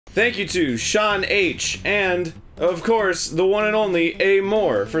Thank you to Sean H. and, of course, the one and only A.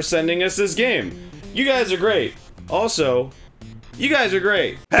 Moore for sending us this game. You guys are great. Also, you guys are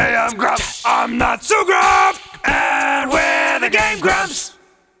great. Hey, I'm Grumps. I'm not so Grump, and we're the Game Grumps.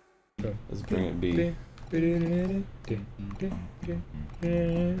 Let's bring it B.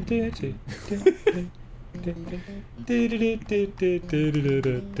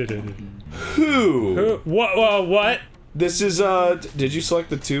 Who? What? This is, did you select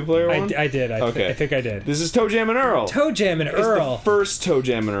the 2-player one? I did. I think I did. This is ToeJam and Earl. ToeJam and Earl. It's the first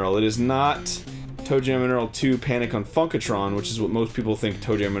ToeJam and Earl. It is not ToeJam and Earl 2 Panic on Funkatron, which is what most people think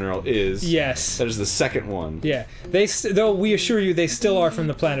ToeJam and Earl is. Yes. That is the second one. Yeah. Though we assure you, they still are from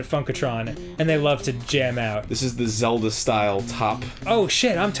the planet Funkatron, and they love to jam out. This is the Zelda-style top... Oh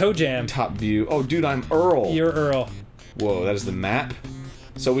shit, I'm ToeJam. Top view. Oh, dude, I'm Earl. You're Earl. Whoa, that is the map?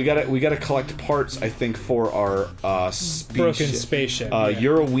 So we gotta collect parts, I think, for our, broken spaceship. Yeah.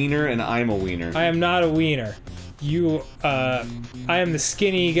 You're a wiener and I'm a wiener. I am not a wiener. You, I am the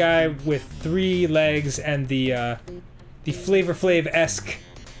skinny guy with 3 legs and the Flavor Flav-esque,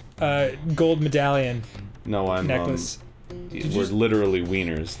 gold medallion necklace. We're literally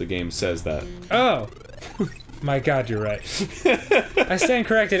wieners. The game says that. Oh! My god, you're right. I stand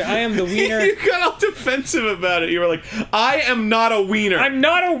corrected. I am the wiener. You got all defensive about it. You were like, I am not a wiener. I'm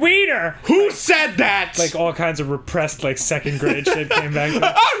not a wiener! Who said that? Like, all kinds of repressed, like, 2nd grade shit came back to me.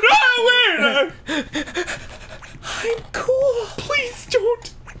 I'm not a wiener! I'm cool! Please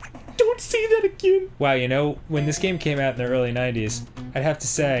don't say that again. Wow, you know, when this game came out in the early 90s, I'd have to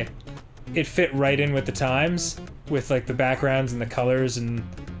say, it fit right in with the times, with, like, the backgrounds and the colors and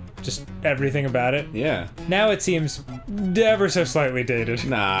just everything about it. Yeah. Now it seems ever so slightly dated.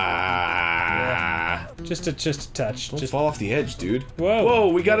 Nah. Yeah. Just a touch. Don't fall off the edge, dude. Whoa. Whoa,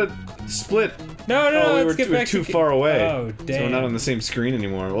 we gotta split. No, let's get back too far away. Oh, damn. So we're not on the same screen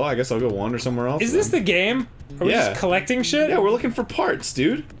anymore. Well, I guess I'll go wander somewhere else. Is this the game? Are we just collecting shit? Yeah, we're looking for parts,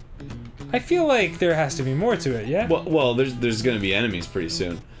 dude. I feel like there has to be more to it, yeah? Well, there's gonna be enemies pretty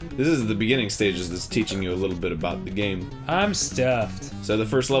soon. This is the beginning stages that's teaching you a little bit about the game. I'm stuffed. So the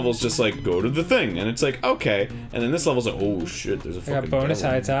first level's just like, go to the thing, and it's like, okay. And then this level's like, oh shit, there's a fucking I got bonus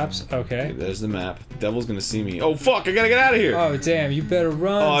devil. high tops, okay. There's the map. The devil's gonna see me. Oh fuck, I gotta get out of here! Oh damn, you better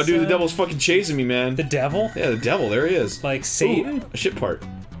run, Oh dude, son. the devil's fucking chasing me, man. The devil? Yeah, the devil, there he is. Like Satan? Ooh, a shit part.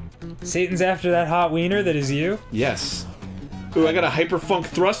 Satan's after that hot wiener that is you? Yes. Ooh, I got a hyper-funk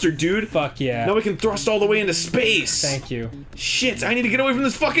thruster, dude. Fuck yeah. Now we can thrust all the way into space. Thank you. Shit, I need to get away from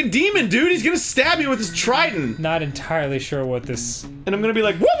this fucking demon, dude. He's gonna stab me with his trident. Not entirely sure what this... And I'm gonna be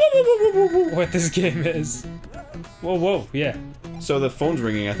like, whoa, whoa, whoa, whoa, whoa, whoa. What this game is. Whoa, yeah. So the phone's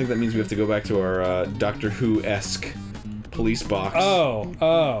ringing. I think that means we have to go back to our Doctor Who-esque police box.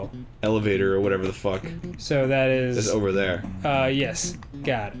 Oh. Elevator or whatever the fuck. So that is... It's over there. Yes.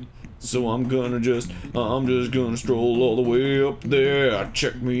 Got it. So I'm just gonna stroll all the way up there.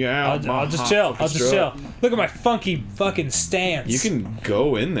 Check me out. I'll just chill. Look at my funky fucking stance. You can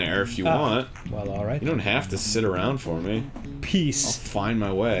go in there if you want. Well, alright. You don't have to sit around for me. Peace. I'll find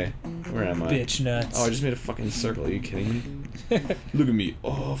my way. Where am I? Bitch nuts. Oh, I just made a fucking circle. Are you kidding me? Look at me.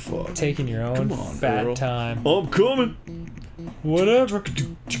 Oh, fuck. Taking your own fat Earl. time. I'm coming. Whatever.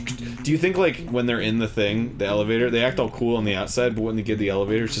 Do you think, like, when they're in the thing, the elevator, they act all cool on the outside, but when they get the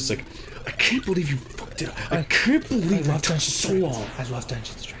elevator, it's just like, I can't believe you fucked it up. I can't believe it took so long. I love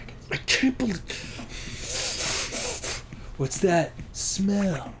Dungeons and Dragons. I can't believe... What's that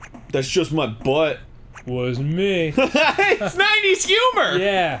smell? That's just my butt. Wasn't me. It's 90s humor!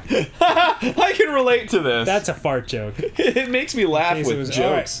 Yeah. I can relate to this. That's a fart joke. It makes me laugh with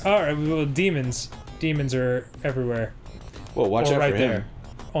jokes. Alright, well, demons. Demons are everywhere. Well, watch out right for him. there.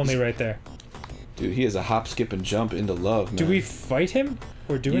 Only right there. Dude, he is a hop, skip, and jump into love, man. Do we fight him?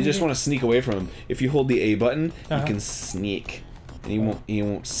 Or do You just want to sneak away from him. If you hold the A button, you can sneak. And he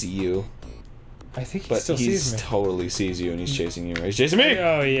won't see you. I think he still sees me. But he totally sees you and he's chasing you, right? He's chasing me!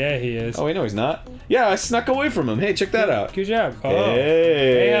 Oh, yeah, he is. Oh, wait, no, he's not. Yeah, I snuck away from him. Hey, check that out. Good job. Oh.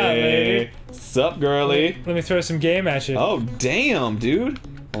 Hey. Hey, hot lady. Sup, girly? Let me throw some game at you. Oh, damn, dude.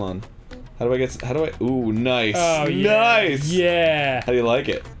 Hold on. How do I... Ooh, nice. Oh, yeah. Nice! Yeah. How do you like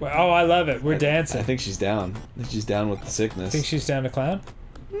it? Oh, I love it. We're dancing. I think she's down. I think she's down with the sickness. Think she's down to clown?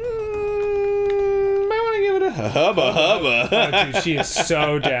 Might want to give it a hubba hubba. Oh, dude, she is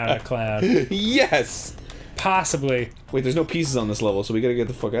so down to clown. Yes! Possibly. Wait, there's no pieces on this level, so we gotta get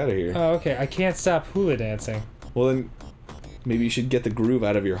the fuck out of here. Oh, okay. I can't stop hula dancing. Well, then... Maybe you should get the groove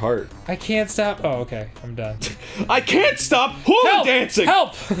out of your heart. I can't stop. Oh, okay. I'm done. I can't stop hula dancing!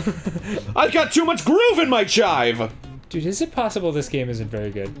 Help! I've got too much groove in my jive! Dude, is it possible this game isn't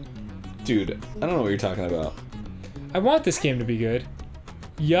very good? Dude, I don't know what you're talking about. I want this game to be good.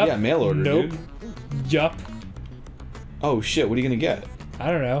 Yup. Yeah, mail order, Nope. dude. Yup. Oh shit, what are you gonna get?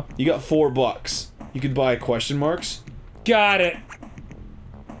 I don't know. You got $4. You could buy question marks. Got it.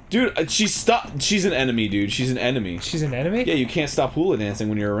 Dude, she's an enemy, dude. She's an enemy. She's an enemy? Yeah, you can't stop hula dancing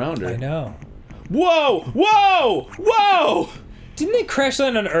when you're around her. I know. Whoa! Whoa! Whoa! Didn't they crash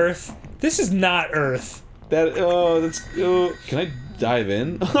land on Earth? This is not Earth. Can I dive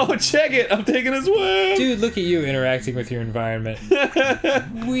in? Oh, check it! I'm taking a swim! Dude, look at you interacting with your environment.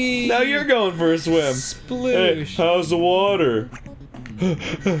 Wee. Now you're going for a swim. Sploosh. Hey, how's the water?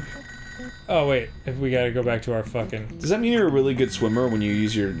 Oh, wait. If we gotta go back to our fucking... Does that mean you're a really good swimmer when you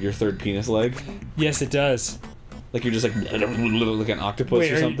use your third penis leg? Yes, it does. Like you're just like an octopus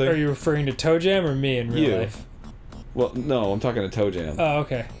Wait, or something? Are you referring to ToeJam or me in real life? Well, no, I'm talking to ToeJam. Oh,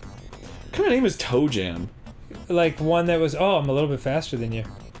 okay. What kind of name is ToeJam? Like one that was, oh, I'm a little bit faster than you.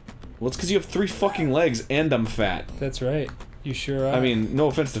 Well, it's because you have 3 fucking legs and I'm fat. That's right. You sure are. I mean, no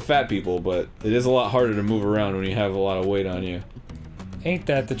offense to fat people, but it is a lot harder to move around when you have a lot of weight on you. Ain't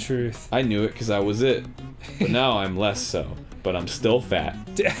that the truth? I knew it because I was it. But now I'm less so. But I'm still fat.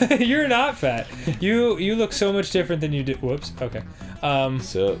 You're not fat. You look so much different than you did. Whoops. Okay.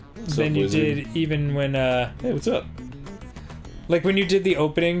 So than you did even when Hey, what's up? like when you did the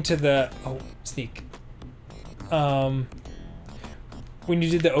opening to the sneak. When you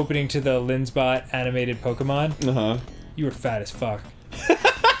did the opening to the Linsbot animated Pokemon, you were fat as fuck.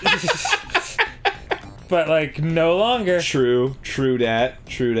 But like no longer. True dat.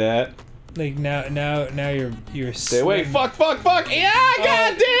 Like now you're Stay away! Fuck! Yeah!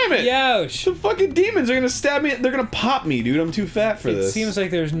 God damn it! Youch! The fucking demons are gonna stab me. They're gonna pop me, dude. I'm too fat for this. It seems like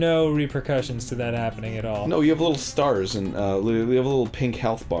there's no repercussions to that happening at all. No, you have little stars and we have a little pink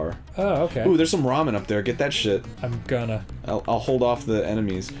health bar. Oh, okay. Ooh, there's some ramen up there. Get that shit. I'm gonna. I'll hold off the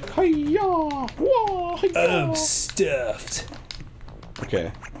enemies. Hi-ya! Whoa! Hi-ya! I'm stuffed.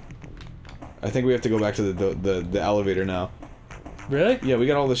 Okay. I think we have to go back to the elevator now. Really? Yeah, we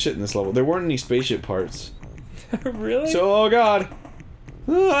got all the shit in this level. There weren't any spaceship parts. Really? So, oh god.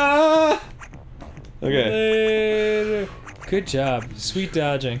 Ah! Okay. Later. Good job. Sweet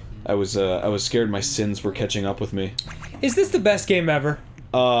dodging. I was scared my sins were catching up with me. Is this the best game ever?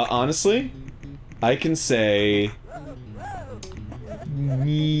 Honestly, I can say...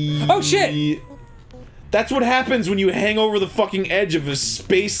 Oh shit! That's what happens when you hang over the fucking edge of a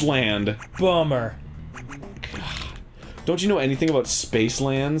space land. Bummer. Don't you know anything about space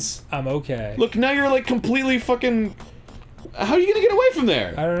lands? I'm okay. Look, now you're like completely fucking... How are you gonna get away from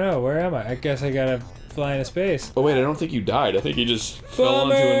there? I don't know. Where am I? I guess I gotta fly into space. Oh wait, I don't think you died. I think you just fell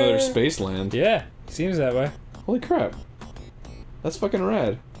onto another space land. Yeah, seems that way. Holy crap. That's fucking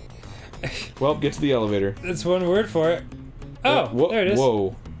rad. Well, get to the elevator. That's one word for it. Oh, there it is.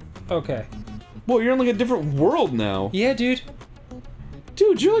 Whoa. Okay. Whoa, you're in like a different world now. Yeah, dude.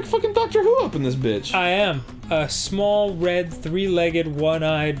 Dude, you're like fucking Doctor Who up in this bitch. I am. A small, red, three-legged,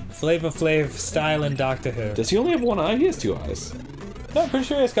 one-eyed, Flavor Flav style in Doctor Who. Does he only have one eye? He has 2 eyes. No, I'm pretty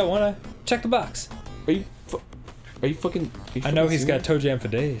sure he's got one eye. Check the box. Are you fucking... I know he's got ToeJam for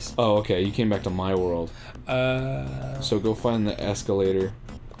days. Oh, okay. You came back to my world. So go find the escalator.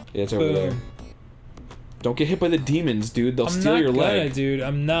 Yeah, it's over there. Don't get hit by the demons, dude. They'll steal your leg. Dude.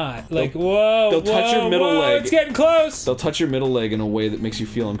 I'm not. Like, whoa, They'll touch your middle leg. It's getting close. They'll touch your middle leg in a way that makes you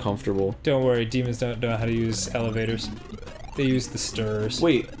feel uncomfortable. Don't worry, demons don't know how to use elevators. They use the stirs.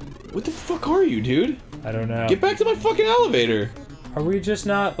 Wait, what the fuck are you, dude? I don't know. Get back to my fucking elevator. Are we just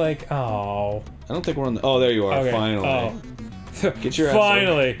not like, oh. I don't think we're on the... Oh, there you are, Okay. finally. Oh. Get your ass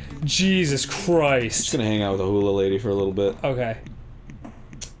Finally! Jesus Christ. Just gonna hang out with a hula lady for a little bit. Okay.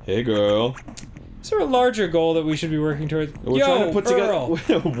 Hey, girl. Is there a larger goal that we should be working towards? We're trying to put Earl.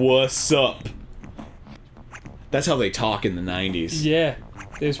 together... What's up? That's how they talk in the 90s. Yeah.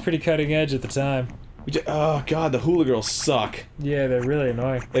 It was pretty cutting edge at the time. Oh, God, the hula girls suck. Yeah, they're really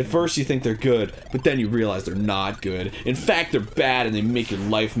annoying. At first you think they're good, but then you realize they're not good. In fact, they're bad and they make your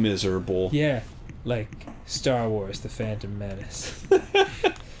life miserable. Yeah. Like Star Wars: The Phantom Menace.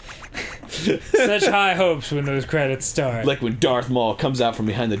 Such high hopes when those credits start. Like when Darth Maul comes out from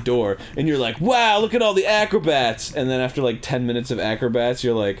behind the door, and you're like, wow, look at all the acrobats! And then after like 10 minutes of acrobats,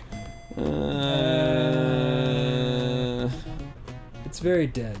 you're like, It's very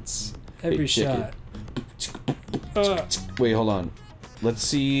dense. Every shot. Wait, hold on. Let's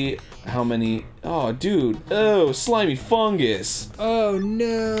see how many... Oh, dude. Oh, slimy fungus. Oh,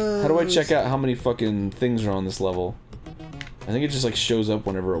 no. How do I check out how many fucking things are on this level? I think it just like shows up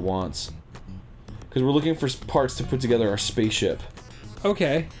whenever it wants. Because we're looking for parts to put together our spaceship.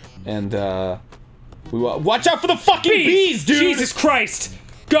 Okay. And, we watch out for the fucking bees, dude! Jesus Christ!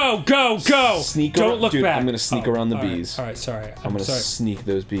 Go, go, go! Sneak Don't around. look Dude, back. I'm gonna sneak around the bees. Alright, sorry. I'm gonna sorry. sneak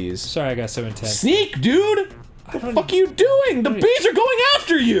those bees. Sorry I got so intense. Sneak, dude! What the fuck are you doing? The bees are going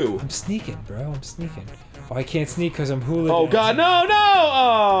after you! I'm sneaking, bro. I'm sneaking. Oh, I can't sneak because I'm hula Oh dancing. god, no, no!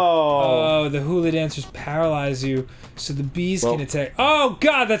 Oh! Oh, the hula dancers paralyze you, so the bees can attack. Oh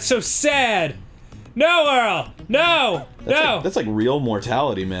god, that's so sad! No, Earl! No! No! That's like real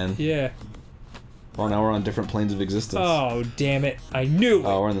mortality, man. Yeah. Oh, now we're on different planes of existence. Oh, damn it. I knew it!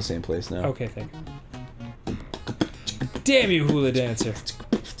 Oh, we're in the same place now. Okay, thank you. Damn you, hula dancer.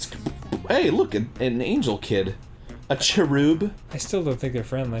 Hey, look, an angel kid. A cherub. I still don't think they're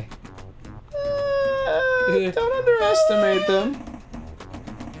friendly. Don't underestimate them.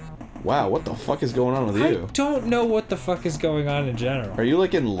 Wow, what the fuck is going on with you? I don't know what the fuck is going on in general. Are you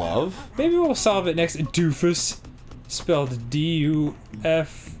like in love? Maybe we'll solve it next. Doofus. Spelled D-U-F-U-S?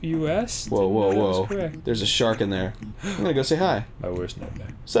 Whoa, whoa, That was whoa. correct. There's a shark in there. I'm gonna go say hi. My worst nightmare.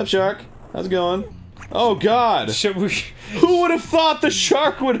 Sup, shark? How's it going? Oh god! Should we... Who would have thought the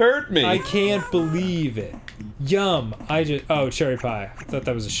shark would hurt me? I can't believe it. Yum. Oh, cherry pie. I thought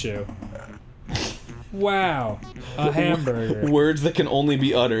that was a shoe. Wow. A hamburger. Words that can only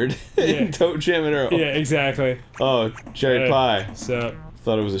be uttered in ToeJam and Earl. Yeah, exactly. Oh, cherry pie. So,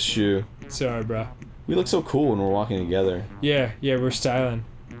 Thought it was a shoe. sorry, bro. We look so cool when we're walking together. Yeah, we're styling.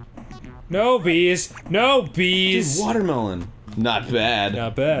 No bees! No bees! Dude, watermelon. Not bad.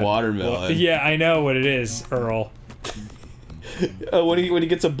 Not bad. Watermelon. Yeah, I know what it is, Earl. When he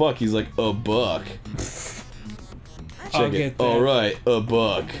gets a buck, he's like, a buck. I'll Check get it. that. Alright, a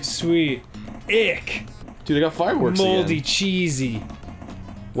buck. Sweet. Ick. Dude, I got fireworks Moldy, again. cheesy.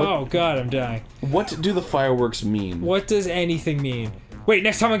 What? Oh god, I'm dying. What do the fireworks mean? What does anything mean? Wait,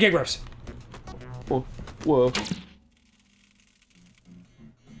 next time on GameGrumps. Whoa. Whoa.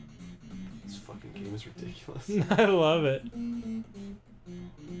 This fucking game is ridiculous. I love it.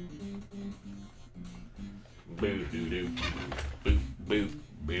 Boo doo doo. Boo boo.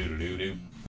 Boo doo doo.